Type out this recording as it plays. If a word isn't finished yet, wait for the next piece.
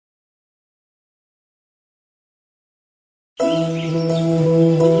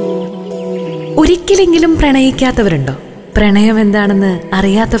ഒരിക്കലെങ്കിലും പ്രണയിക്കാത്തവരുണ്ടോ? പ്രണയം എന്താണെന്ന്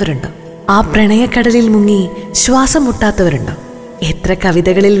അറിയാത്തവരുണ്ടോ? ആ പ്രണയക്കടലിൽ മുങ്ങി ശ്വാസം മുട്ടാത്തവരുണ്ടോ? എത്ര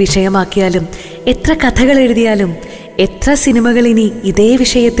കവിതകളിൽ വിഷയമാക്കിയാലും, എത്ര കഥകൾ എഴുതിയാലും, എത്ര സിനിമകൾ ഇനി ഇതേ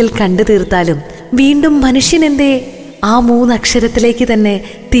വിഷയത്തിൽ കണ്ടു തീർത്താലും വീണ്ടും മനുഷ്യനെന്തേ ആ 3 അക്ഷരത്തിലേക്ക് തന്നെ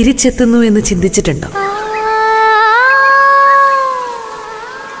തിരിച്ചെത്തുന്നു എന്ന് ചിന്തിച്ചിട്ടുണ്ടോ?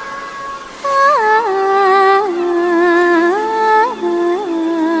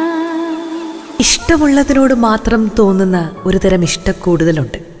 ഇഷ്ടമുള്ളതിനോട് മാത്രം തോന്നുന്ന ഒരുതരം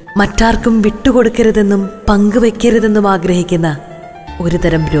ഇഷ്ടക്കൂടുതലുണ്ട്. മറ്റാർക്കും വിട്ടുകൊടുക്കരുതെന്നും പങ്കുവെക്കരുതെന്നും ആഗ്രഹിക്കുന്ന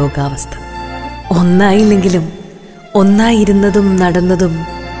ഒരുതരം രോഗാവസ്ഥ. ഒന്നായില്ലെങ്കിലും ഒന്നായിരുന്നതും നടന്നതും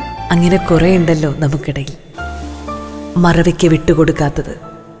അങ്ങനെ കുറേ ഉണ്ടല്ലോ നമുക്കിടയിൽ. മറവിക്ക് വിട്ടുകൊടുക്കാത്തത്,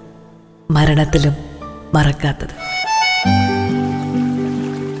 മരണത്തിലും മറക്കാത്തത്.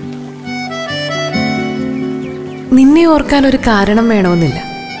 നിന്നെ ഓർക്കാൻ ഒരു കാരണം വേണമെന്നില്ല.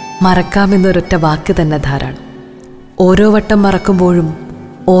 മറക്കാമെന്നൊരൊറ്റ വാക്ക് തന്നെ ധാരാളം. ഓരോ വട്ടം മറക്കുമ്പോഴും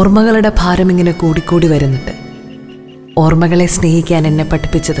ഓർമ്മകളുടെ ഭാരം ഇങ്ങനെ കൂടിക്കൂടി വരുന്നുണ്ട്. ഓർമ്മകളെ സ്നേഹിക്കാൻ എന്നെ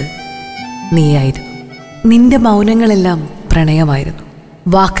പഠിപ്പിച്ചത് നീയായിരുന്നു. നിന്റെ മൗനങ്ങളെല്ലാം പ്രണയമായിരുന്നു.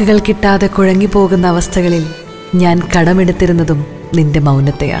 വാക്കുകൾ കിട്ടാതെ കുഴങ്ങിപ്പോകുന്ന അവസ്ഥകളിൽ ഞാൻ കടമെടുത്തിരുന്നതും നിന്റെ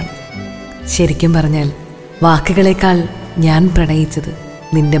മൗനത്തെയാണ്. ശരിക്കും പറഞ്ഞാൽ വാക്കുകളേക്കാൾ ഞാൻ പ്രണയിച്ചത്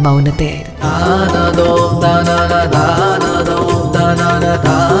നിന്റെ മൗനത്തെയായിരുന്നു.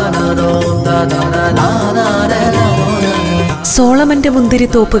 സോളമന്റെ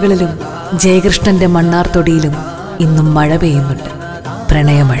മുന്തിരിത്തോപ്പുകളിലും ജയകൃഷ്ണന്റെ മണ്ണാർതൊടിയിലും ഇന്നും മഴ പെയ്യുന്നുണ്ട്.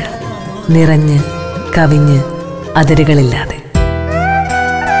 പ്രണയമഴ നിറഞ്ഞ് കവിഞ്ഞ് അതിരുകളില്ലാതെ.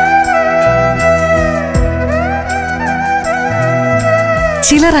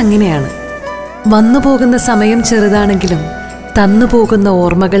 ചിലർ അങ്ങനെയാണ്. വന്നുപോകുന്ന സമയം ചെറുതാണെങ്കിലും തന്നുപോകുന്ന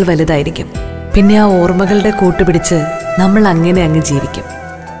ഓർമ്മകൾ വലുതായിരിക്കും. പിന്നെ ആ ഓർമ്മകളുടെ കൂട്ടുപിടിച്ച് നമ്മൾ അങ്ങനെ അങ്ങ് ജീവിക്കും.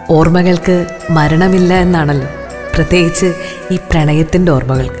 ഓർമ്മകൾക്ക് മരണമില്ല എന്നാണല്ലോ, പ്രത്യേകിച്ച് ഈ പ്രണയത്തിന്റെ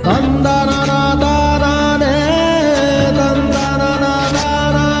ഓർമ്മകൾക്ക്.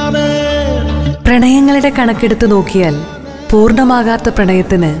 പ്രണയങ്ങളുടെ കണക്കെടുത്ത് നോക്കിയാൽ പൂർണ്ണമാകാത്ത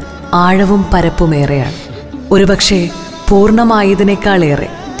പ്രണയത്തിന് ആഴവും പരപ്പുമേറെയാണ്. ഒരുപക്ഷെ പൂർണ്ണമായതിനേക്കാളേറെ.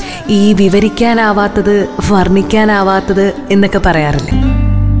 ഈ വിവരിക്കാനാവാത്തത്, വർണ്ണിക്കാനാവാത്തത് എന്നൊക്കെ പറയാറില്ലേ?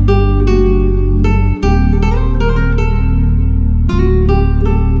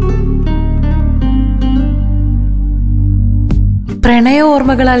 പ്രണയ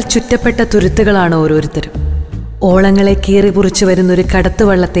ഓർമ്മകളാൽ ചുറ്റപ്പെട്ട തുരുത്തുകളാണ് ഓരോരുത്തരും. ഓളങ്ങളെ കീറിപുറിച്ചു വരുന്നൊരു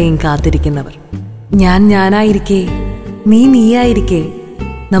കടത്തുവള്ളത്തെയും കാത്തിരിക്കുന്നവർ. ഞാനായിരിക്കെ, നീയായിരിക്കെ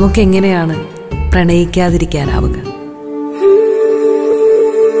നമുക്കെങ്ങനെയാണ് പ്രണയിക്കാതിരിക്കാനാവുക?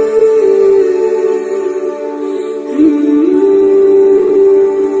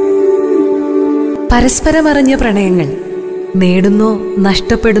 പരസ്പരം അറിഞ്ഞ പ്രണയങ്ങൾ നേടുന്നോ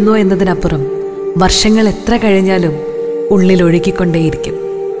നഷ്ടപ്പെടുന്നോ എന്നതിനപ്പുറം വർഷങ്ങൾ എത്ര കഴിഞ്ഞാലും ഉള്ളിൽ ഒഴുകിക്കൊണ്ടേയിരിക്കും,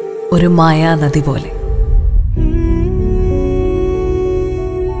 ഒരു മായാനദി പോലെ.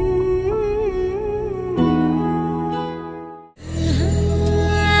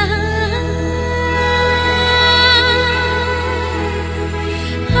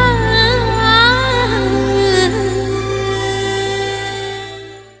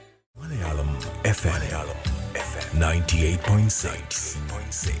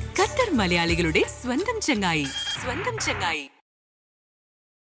 ഖത്തർ മലയാളികളുടെ സ്വന്തം ചങ്ങായി.